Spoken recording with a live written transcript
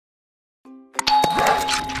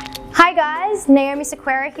Hi guys, Naomi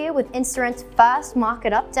here with Instarent's first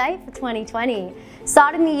market update for 2020.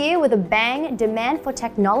 Starting the year with a bang, demand for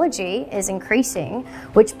technology is increasing,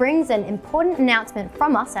 which brings an important announcement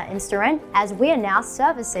from us at Instarent as we are now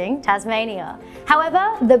servicing Tasmania.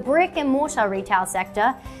 However, the brick and mortar retail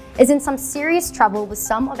sector is in some serious trouble with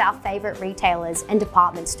some of our favourite retailers and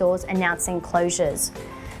department stores announcing closures.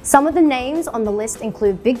 Some of the names on the list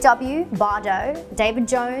include Big W, Bardo, David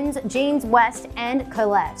Jones, Jeans West and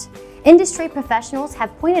Colette. Industry professionals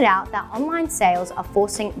have pointed out that online sales are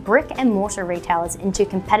forcing brick and mortar retailers into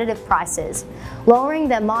competitive prices, lowering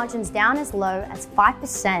their margins down as low as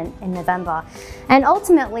 5% in November, and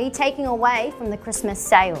ultimately taking away from the Christmas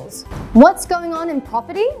sales. What's going on in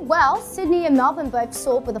property? Well, Sydney and Melbourne both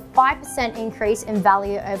saw with a 5% increase in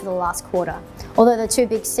value over the last quarter. Although the two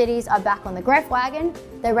big cities are back on the growth wagon,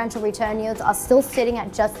 their rental return yields are still sitting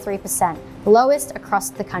at just 3%, the lowest across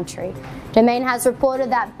the country. Domain has reported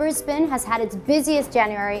that Brisbane has had its busiest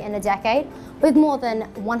January in a decade, with more than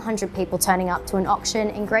 100 people turning up to an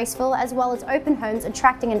auction in Graceville, as well as open homes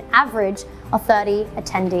attracting an average of 30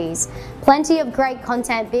 attendees. Plenty of great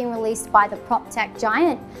content being released by the prop tech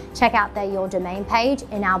giant. Check out their Your Domain page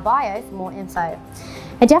in our bio for more info.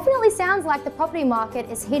 It definitely sounds like the property market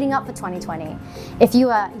is heating up for 2020. If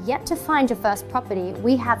you are yet to find your first property,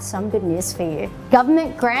 we have some good news for you.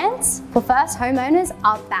 Government grants for first homeowners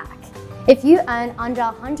are back. If you earn under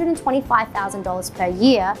 $125,000 per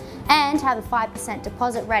year and have a 5%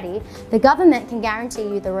 deposit ready, the government can guarantee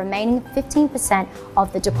you the remaining 15%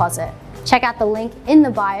 of the deposit. Check out the link in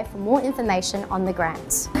the bio for more information on the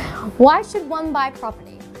grants. Why should one buy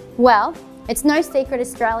property? Well, it's no secret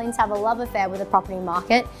Australians have a love affair with the property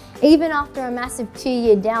market. Even after a massive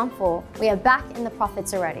 2-year downfall, we are back in the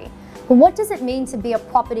profits already. But what does it mean to be a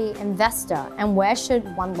property investor, and where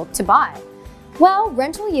should one look to buy? Well,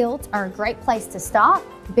 rental yields are a great place to start.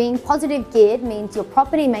 Being positive geared means your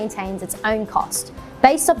property maintains its own cost.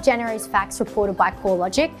 Based off January's facts reported by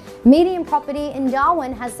CoreLogic, median property in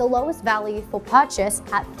Darwin has the lowest value for purchase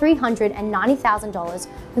at $390,000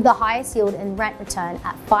 with the highest yield and rent return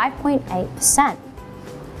at 5.8%.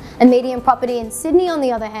 A median property in Sydney, on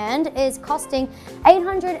the other hand, is costing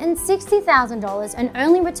 $860,000 and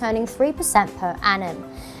only returning 3% per annum.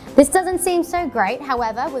 This doesn't seem so great,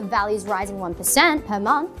 however, with values rising 1% per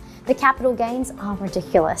month, the capital gains are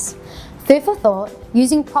ridiculous. Food for thought,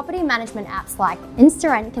 using property management apps like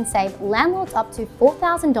Instarent can save landlords up to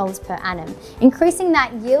 $4,000 per annum, increasing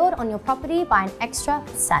that yield on your property by an extra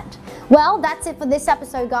 %. Well, that's it for this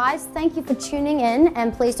episode, guys. Thank you for tuning in,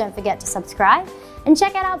 and please don't forget to subscribe and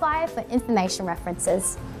check out our bio for information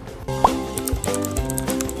references.